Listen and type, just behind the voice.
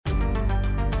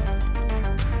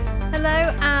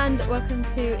Hello and welcome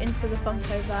to Into the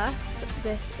Funkoverse.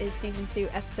 This is season 2,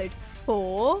 episode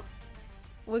 4.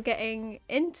 We're getting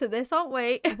into this, aren't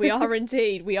we? We are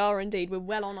indeed. We're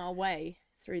well on our way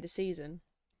through the season.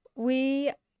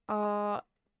 We are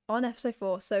on episode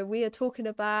 4, so we are talking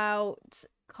about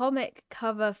comic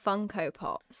cover Funko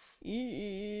Pops.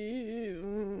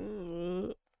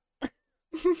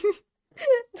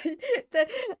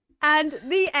 And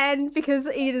the end, because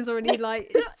Eden's already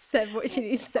said what she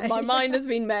needs to say. My mind has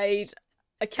been made.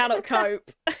 I cannot cope.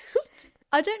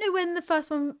 I don't know when the first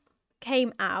one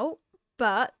came out,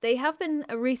 but they have been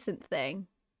a recent thing,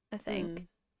 I think.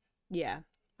 Yeah,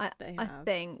 I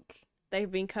think.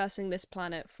 They've been cursing this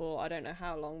planet for I don't know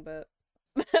how long, but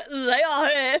they are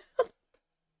here.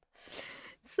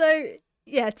 So,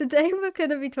 yeah, today we're going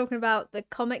to be talking about the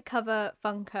comic cover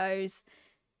Funkos.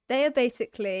 They are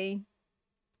basically...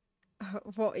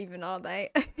 What even are they?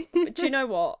 Do you know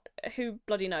what? Who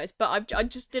bloody knows? But I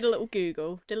just did a little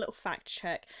Google, did a little fact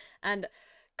check, and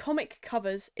comic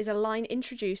covers is a line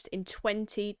introduced in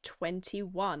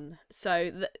 2021.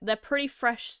 So they're pretty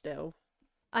fresh still.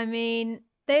 I mean,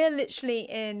 they are literally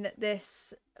in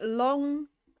this long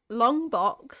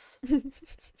box.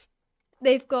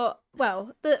 They've got,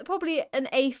 well, probably an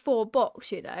A4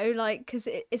 box, you know, like, because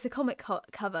it's a comic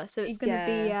cover, so it's going to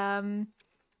be,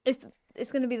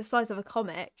 it's going to be the size of a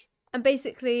comic. And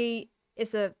basically,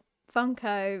 it's a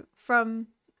Funko from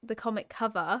the comic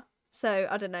cover. So,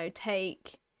 I don't know,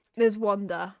 there's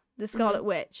Wanda, the Scarlet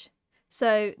Witch.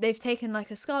 So, they've taken like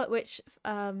a Scarlet Witch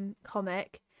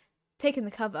comic, taken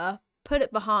the cover, put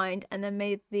it behind, and then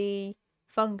made the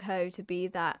Funko to be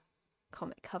that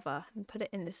comic cover and put it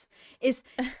in this.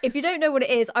 If you don't know what it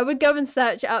is, I would go and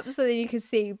search it up so that you can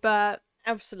see, but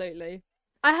Absolutely.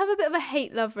 I have a bit of a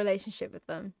hate-love relationship with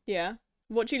them. Yeah.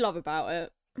 What do you love about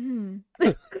it?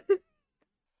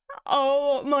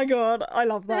 Oh my god, I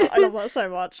love that. I love that so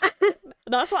much.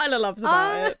 That's what Ella loves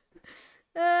about it.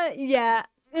 Yeah.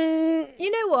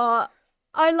 You know what?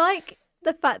 I like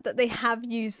the fact that they have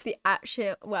used the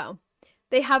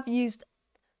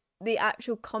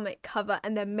actual comic cover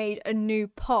and then made a new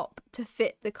pop to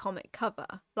fit the comic cover.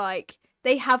 Like,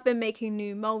 they have been making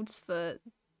new molds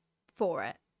for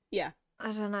it. Yeah.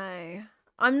 I don't know.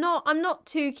 I'm not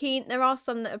too keen. There are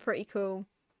some that are pretty cool.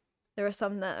 There are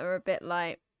some that are a bit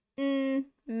like,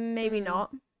 maybe not.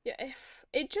 Yeah, if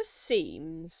it just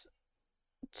seems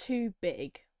too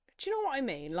big. Do you know what I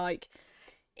mean? Like,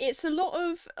 it's a lot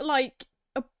of, like,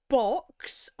 a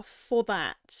box for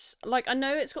that. Like, I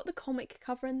know it's got the comic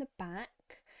cover in the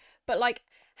back, but, like,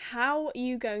 how are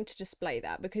you going to display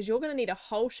that? Because you're going to need a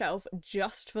whole shelf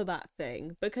just for that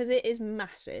thing, because it is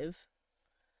massive.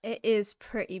 It is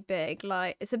pretty big.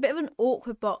 Like, it's a bit of an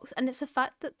awkward box, and it's the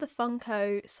fact that the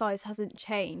Funko size hasn't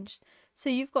changed.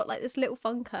 So you've got like this little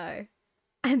Funko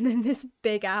and then this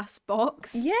big ass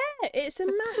box. Yeah, it's a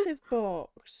massive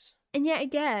box. And yet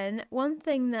again, one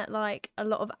thing that like a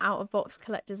lot of out of box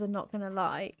collectors are not going to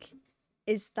like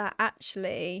is that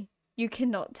actually you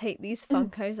cannot take these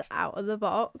Funkos out of the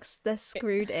box. They're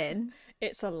screwed in.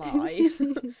 It's a lie.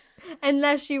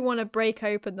 Unless you want to break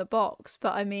open the box,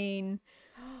 but I mean...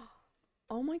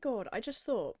 Oh my god, I just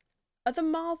thought, are the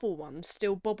Marvel ones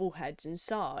still bobbleheads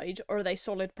inside, or are they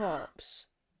solid pops?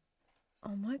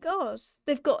 Oh my god.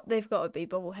 They've got to be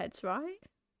bobbleheads, right?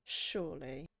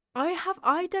 Surely.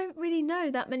 I don't really know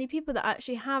that many people that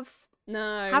actually have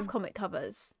comic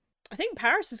covers. I think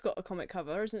Paris has got a comic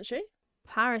cover, isn't she?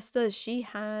 Paris does. She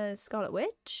has Scarlet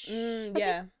Witch.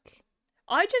 Yeah.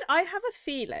 I have a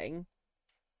feeling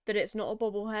that it's not a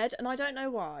bobblehead, and I don't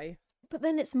know why. But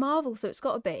then it's Marvel, so it's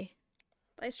got to be.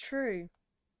 It's true.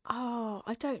 Oh,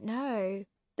 I don't know.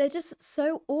 They're just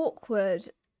so awkward.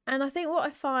 And I think what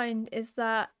I find is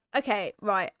that... Okay,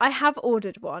 right. I have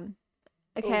ordered one.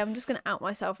 Okay, Oof. I'm just going to out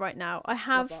myself right now. I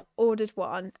have ordered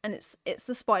one, and it's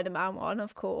the Spider-Man one,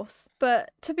 of course.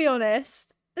 But to be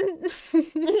honest...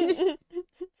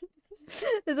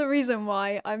 There's a reason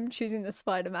why I'm choosing the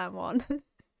Spider-Man one.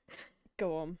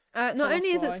 Go on. Not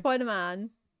only is it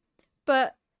Spider-Man,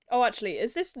 but... Oh, actually,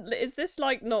 is this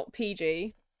like not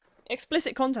PG?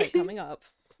 Explicit content coming up.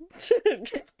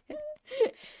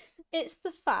 It's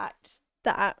the fact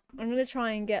that I'm going to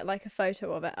try and get like a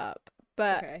photo of it up.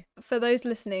 But for those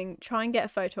listening, try and get a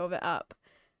photo of it up.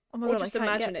 Oh my god, just I can't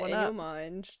imagine get it one in up. your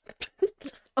mind.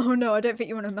 Oh no, I don't think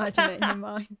you want to imagine it in your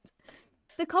mind.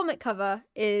 The comic cover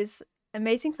is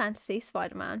Amazing Fantasy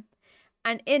Spider-Man,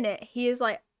 and in it he is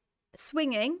like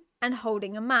swinging and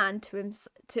holding a man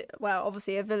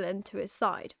obviously a villain to his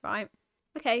side, right?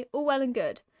 Okay, all well and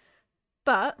good.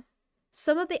 But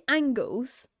some of the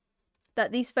angles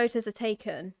that these photos are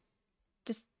taken,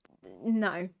 just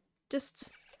no.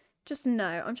 just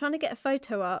no. I'm trying to get a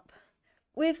photo up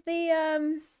with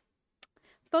the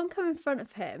Funko in front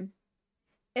of him.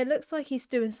 It looks like he's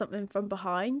doing something from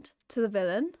behind to the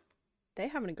villain. They're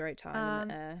having a great time in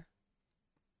the air.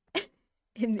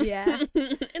 In the air.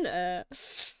 In the air.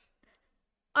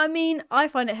 I mean, I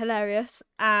find it hilarious,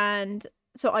 and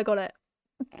so I got it.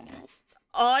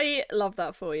 I love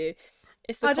that for you.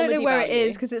 It's the I don't know where value. it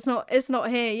is because it's not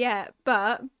here yet,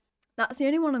 but that's the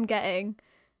only one I'm getting.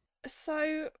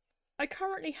 So, I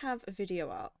currently have a video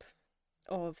up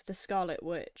of the Scarlet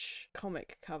Witch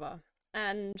comic cover,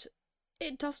 and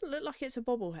it doesn't look like it's a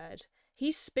bobblehead.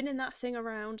 He's spinning that thing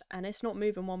around, and it's not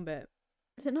moving one bit.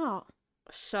 Is it not?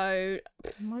 So,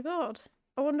 oh my god,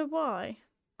 I wonder why.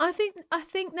 I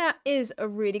think that is a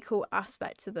really cool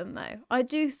aspect to them, though. I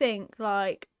do think,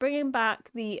 like, bringing back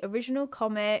the original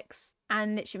comics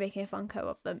and literally making a Funko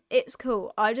of them, it's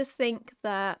cool. I just think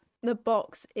that the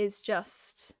box is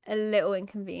just a little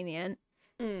inconvenient.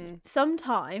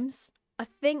 Sometimes, I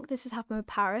think this has happened with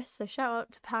Paris, so shout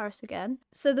out to Paris again.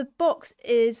 So the box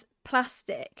is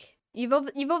plastic. You've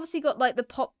obviously got, like, the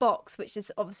pop box, which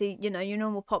is obviously, you know, your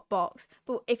normal pop box.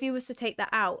 But if you was to take that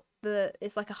out,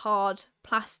 it's like a hard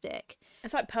plastic.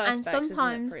 It's like Perspex, isn't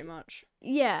it, pretty much?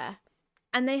 Yeah.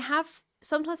 And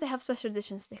sometimes they have special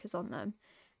edition stickers on them.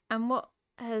 And what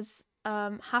has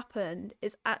happened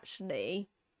is actually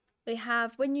they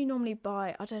have, when you normally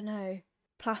buy, I don't know,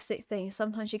 plastic things,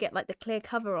 sometimes you get like the clear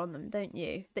cover on them, don't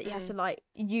you? That you have to like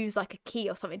use like a key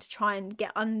or something to try and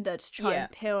get under to try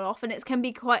and peel off, and it can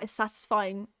be quite a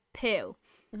satisfying peel.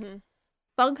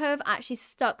 Funko have actually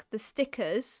stuck the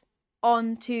stickers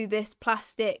onto this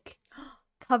plastic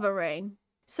covering.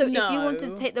 So if you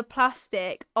wanted to take the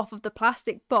plastic off of the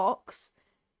plastic box,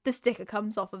 the sticker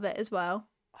comes off of it as well.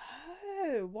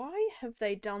 Oh, why have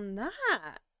they done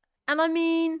that? And I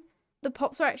mean, the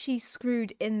pops are actually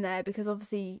screwed in there because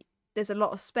obviously there's a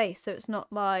lot of space, so it's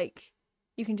not like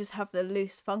you can just have the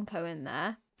loose Funko in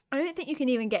there. I don't think you can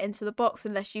even get into the box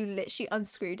unless you literally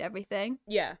unscrewed everything.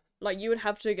 Yeah, like you would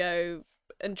have to go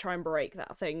and try and break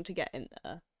that thing to get in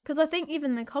there. Because I think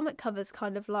even the comic cover's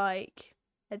kind of like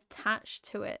attached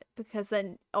to it, because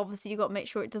then obviously you got to make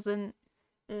sure it doesn't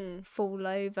fall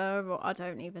over, or I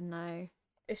don't even know.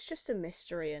 It's just a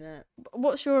mystery, innit?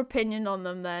 What's your opinion on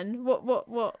them then?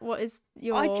 What is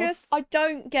your... I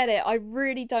don't get it. I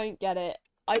really don't get it.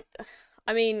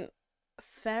 I mean,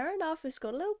 fair enough, it's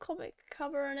got a little comic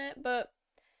cover in it, but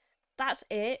that's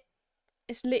it.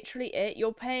 It's literally it.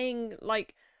 You're paying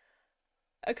like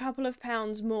a couple of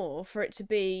pounds more for it to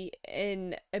be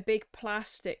in a big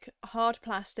hard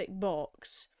plastic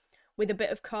box with a bit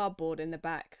of cardboard in the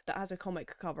back that has a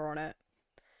comic cover on it.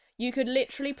 You could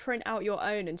literally print out your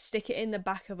own and stick it in the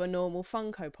back of a normal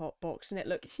Funko Pop box and it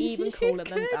looked even cooler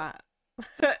than that.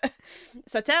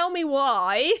 So tell me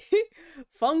why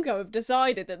Funko have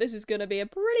decided that this is going to be a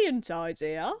brilliant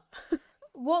idea.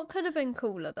 What could have been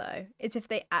cooler though is if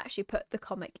they actually put the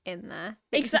comic in there.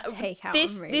 Exactly. Take out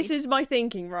and read. This is my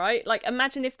thinking, right? Like,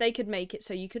 imagine if they could make it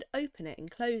so you could open it and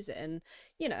close it, and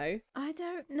you know. I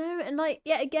don't know, and like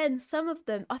yet again, some of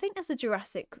them. I think there's a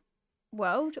Jurassic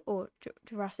World or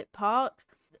Jurassic Park,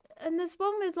 and there's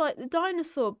one with like the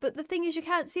dinosaur. But the thing is, you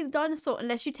can't see the dinosaur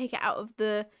unless you take it out of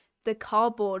the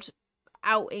cardboard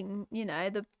outing, you know,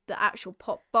 the actual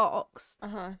pop box.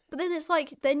 But then it's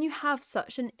like, then you have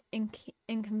such an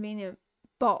inconvenient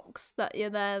box that you're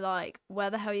there like, where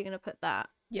the hell are you going to put that?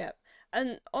 Yep.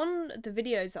 And on the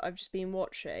videos that I've just been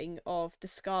watching of the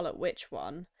Scarlet Witch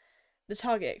one, the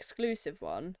Target exclusive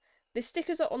one, the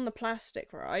stickers are on the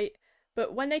plastic, right?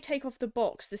 But when they take off the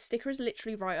box, the sticker is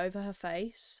literally right over her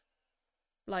face.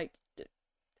 Like,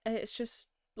 it's just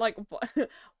like,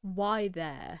 why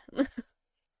there?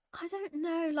 I don't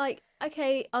know, like,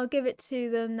 okay, I'll give it to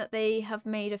them that they have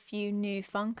made a few new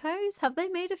Funkos. Have they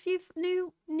made a few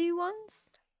new ones?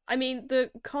 I mean,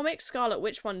 the comic Scarlet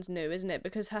Witch one's new, isn't it?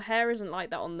 Because her hair isn't like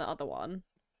that on the other one.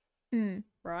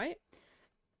 Right?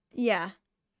 Yeah.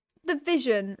 The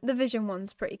Vision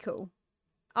one's pretty cool.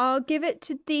 I'll give it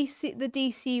to the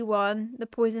DC one, the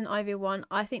Poison Ivy one.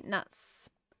 I think that's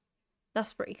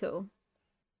pretty cool.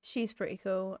 She's pretty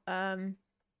cool.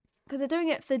 Because they're doing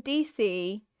it for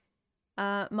DC,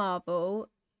 Marvel.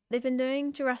 They've been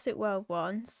doing Jurassic World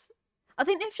ones. I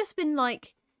think they've just been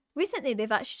like, recently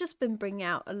they've actually just been bringing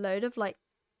out a load of like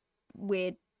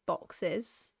weird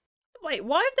boxes. Wait,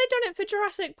 why have they done it for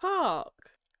Jurassic Park?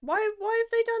 Why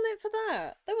have they done it for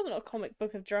that? There wasn't a comic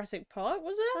book of Jurassic Park,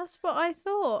 was it? That's what I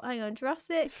thought. Hang on,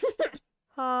 Jurassic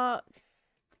Park.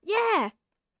 Yeah.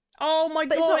 Oh my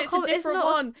god, it's a different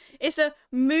one. It's a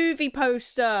movie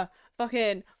poster.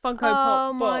 Fucking Funko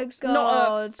Pop box. God.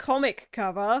 Not a comic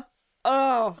cover.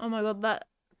 Oh. Oh my god,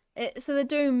 so they're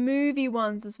doing movie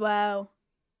ones as well.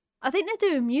 I think they're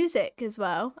doing music as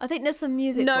well. I think there's some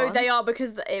music No, ones. they are,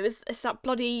 because it's that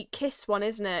bloody Kiss one,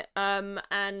 isn't it?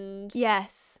 And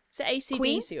Yes. is it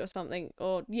AC/DC or something?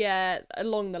 Or yeah,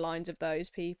 along the lines of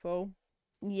those people.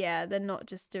 Yeah, they're not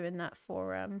just doing that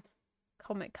for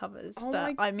comic covers, Oh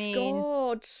but my I mean,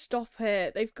 god, stop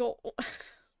it! They've got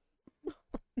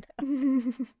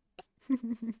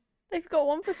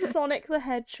one for Sonic the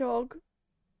Hedgehog.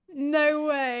 no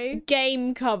way.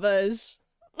 Game covers.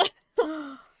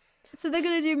 So they're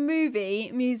gonna do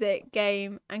movie, music,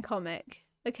 game, and comic.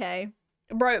 Okay.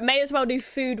 Bro, may as well do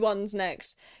food ones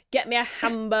next. Get me a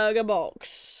hamburger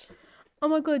box. Oh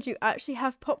my god, you actually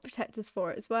have pop protectors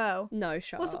for it as well. No,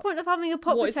 shut What's up. the point of having a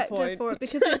pop What is the protector point? for it?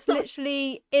 Because it's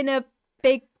literally in a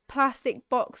big plastic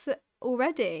box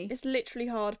already. It's literally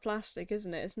hard plastic,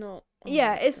 isn't it? It's not. Oh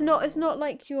Yeah, my it's not God.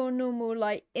 like your normal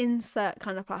like insert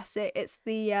kind of plastic. It's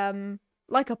the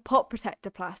like a pop protector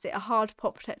plastic, a hard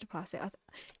pop protector plastic.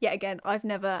 Yeah, again, I've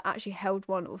never actually held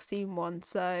one or seen one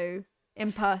so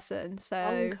in person. So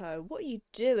Funko, what are you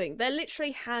doing? They're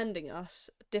literally handing us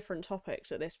different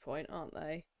topics at this point, aren't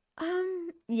they?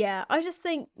 yeah, I just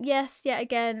think yes, yet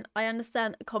again, I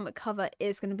understand a comic cover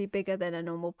is going to be bigger than a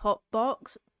normal pop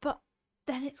box, but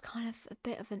then it's kind of a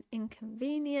bit of an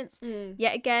inconvenience.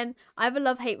 Yet again, I have a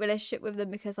love-hate relationship with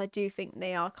them because I do think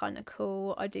they are kind of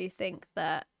cool. I do think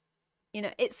that, you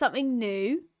know, it's something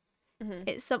new. Mm-hmm.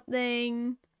 It's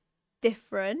something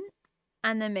different,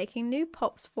 and they're making new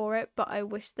pops for it, but I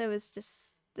wish there's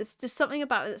just something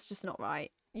about it that's just not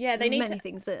right. Yeah, There's many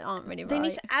things that aren't really They right.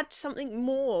 need to add something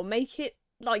more. Make it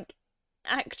like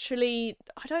actually.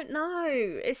 I don't know.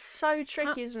 It's so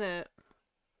tricky, isn't it?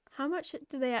 How much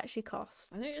do they actually cost?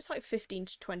 I think it's like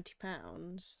 £15 to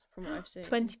 £20 from what I've seen.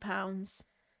 £20.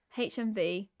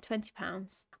 HMV,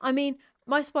 £20. I mean,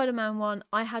 my Spider-Man one,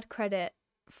 I had credit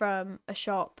from a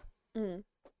shop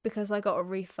because I got a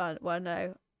refund. Well,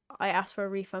 no, I asked for a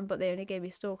refund, but they only gave me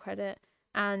store credit.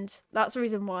 And that's the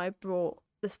reason why I brought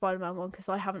the Spider-Man one, because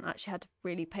I haven't actually had to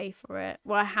really pay for it.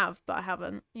 Well, I have, but I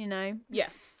haven't, you know? Yeah.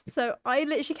 So I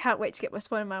literally can't wait to get my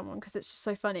Spider-Man one because it's just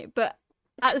so funny. But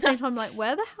at the same time, like,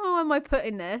 where the hell am I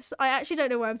putting this? I actually don't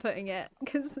know where I'm putting it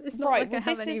because it's not like I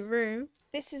have any room.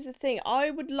 This is the thing.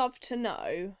 I would love to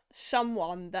know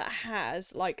someone that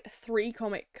has like 3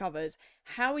 comic covers.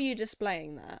 How are you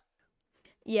displaying that?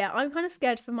 Yeah, I'm kind of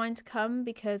scared for mine to come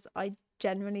because I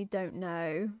generally don't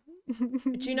know.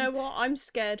 Do you know what? I'm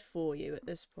scared for you at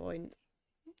this point.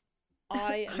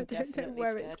 I am don't know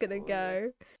where it's gonna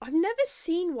go. I've never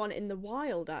seen one in the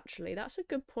wild, actually. That's a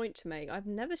good point to make. I've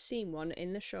never seen one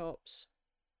in the shops.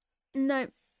 No,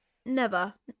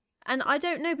 never. And I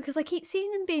don't know because I keep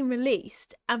seeing them being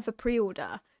released and for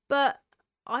pre-order, but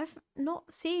I've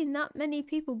not seen that many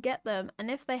people get them.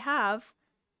 And if they have,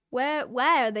 where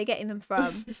are they getting them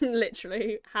from?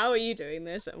 Literally, how are you doing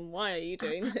this and why are you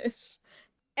doing this?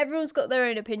 Everyone's got their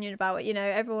own opinion about it, you know.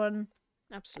 Everyone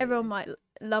might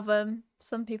love them.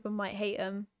 Some people might hate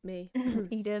them. Me.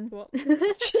 Eden. What?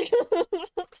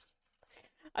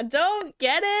 I don't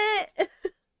get it.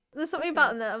 There's something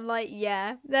about them that I'm like,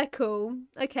 yeah, they're cool.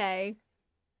 Okay.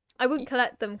 I wouldn't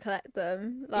collect them.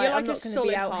 Like, You're like I'm not a going to solid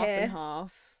be out half here. and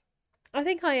half. I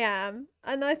think I am.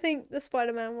 And I think the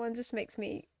Spider-Man one just makes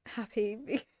me happy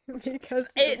because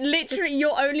It literally,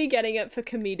 you're only getting it for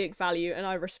comedic value, and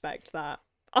I respect that.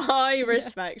 I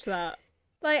respect that.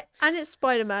 Like, and it's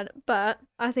Spider-Man, but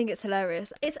I think it's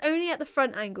hilarious. It's only at the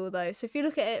front angle though, so if you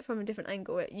look at it from a different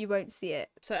angle, you won't see it.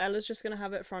 So Ella's just gonna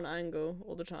have it front angle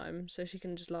all the time, so she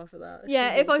can just laugh at that.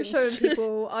 Yeah, if I'm showing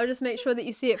people, I'll just make sure that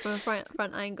you see it from a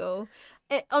front angle.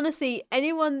 Honestly,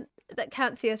 anyone that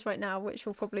can't see us right now, which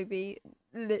will probably be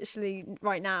literally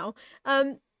right now,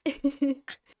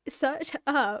 search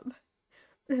up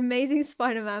the Amazing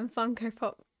Spider-Man Funko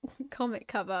Pop comic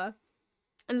cover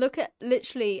and look at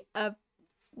literally a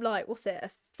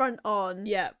front on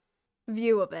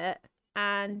view of it,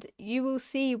 and you will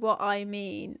see what I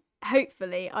mean.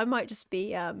 Hopefully, I might just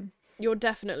be You're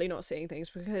definitely not seeing things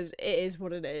because it is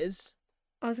what it is.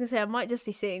 I was gonna say I might just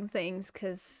be seeing things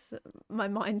because my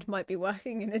mind might be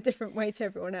working in a different way to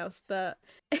everyone else, but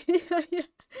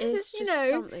It's just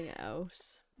something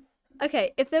else.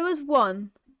 Okay, if there was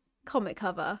one comic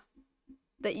cover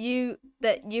that you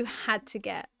had to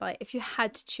get, like if you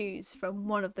had to choose from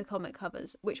one of the comic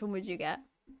covers, which one would you get?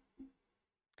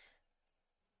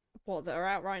 What, that are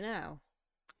out right now?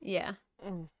 Yeah.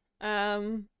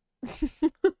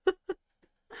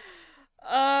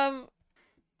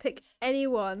 Pick any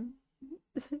one.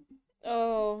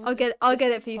 Oh, I'll get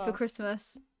it for you for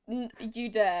Christmas. You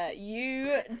dare.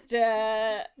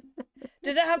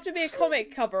 Does it have to be a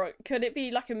comic cover? Or could it be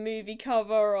like a movie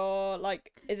cover, or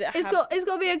like is it? It's got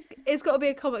to be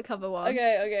a comic cover one.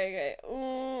 Okay.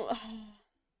 Ooh.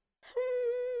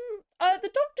 The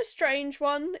Doctor Strange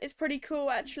one is pretty cool,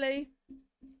 actually.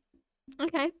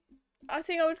 Okay. I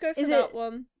think I would go for that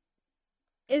one.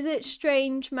 Is it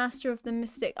Strange, Master of the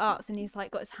Mystic Arts, and he's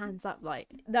like got his hands up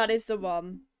like? That is the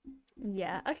one.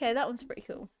 Yeah. Okay, that one's pretty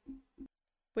cool.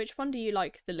 Which one do you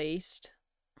like the least?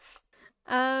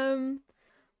 Marvel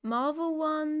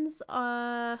ones.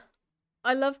 I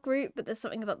love Groot, but there's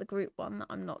something about the Groot one that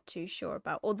I'm not too sure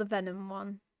about, or the Venom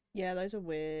one. Yeah, those are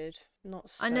weird.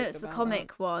 Not. I know it's the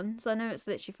comic one, so I know it's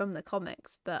literally from the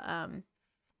comics, but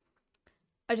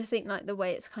I just think like the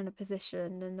way it's kind of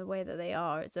positioned and the way that they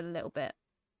are, it's a little bit.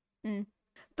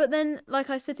 But then, like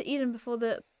I said to Eden before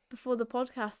the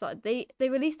podcast started, they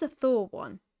released a Thor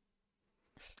one,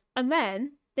 and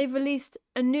then they've released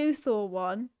a new Thor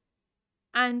one,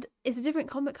 and it's a different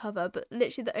comic cover, but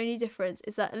literally the only difference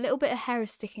is that a little bit of hair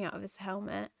is sticking out of his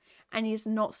helmet, and he's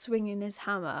not swinging his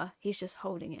hammer, he's just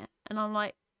holding it. And I'm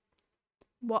like,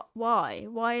 what? Why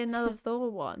another Thor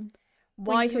one?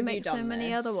 Why have you make so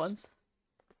many other ones?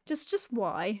 Just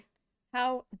why?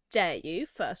 How dare you,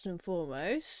 first and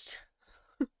foremost.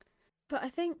 But I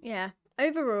think, yeah,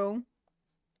 overall,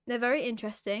 they're very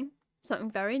interesting. Something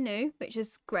very new, which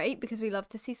is great because we love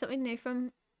to see something new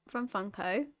from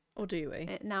Funko. Or do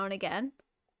we? Now and again.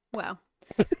 Well,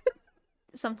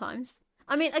 sometimes.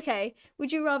 I mean, okay,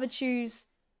 would you rather choose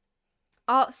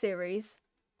art series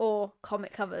or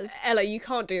comic covers? Ella, you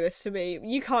can't do this to me.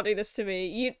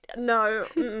 No,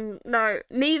 no,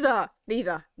 neither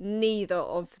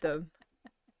of them.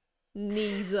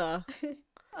 Neither.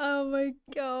 Oh my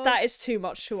god. That is too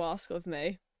much to ask of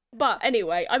me. But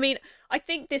anyway, I mean, I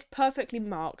think this perfectly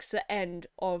marks the end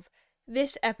of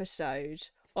this episode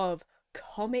of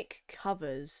comic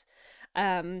covers.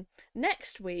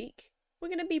 Next week, we're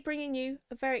going to be bringing you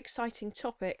a very exciting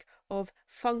topic of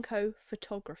Funko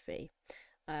photography.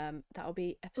 That'll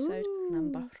be episode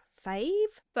number 5.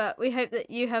 But we hope that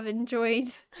you have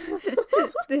enjoyed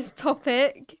this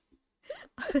topic.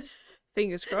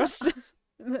 Fingers crossed.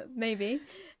 Maybe.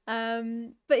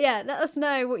 But yeah, let us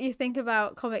know what you think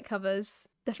about comic covers.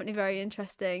 Definitely very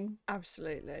interesting.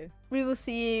 Absolutely. We will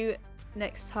see you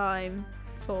next time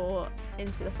for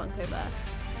Into the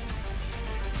Funkoverse.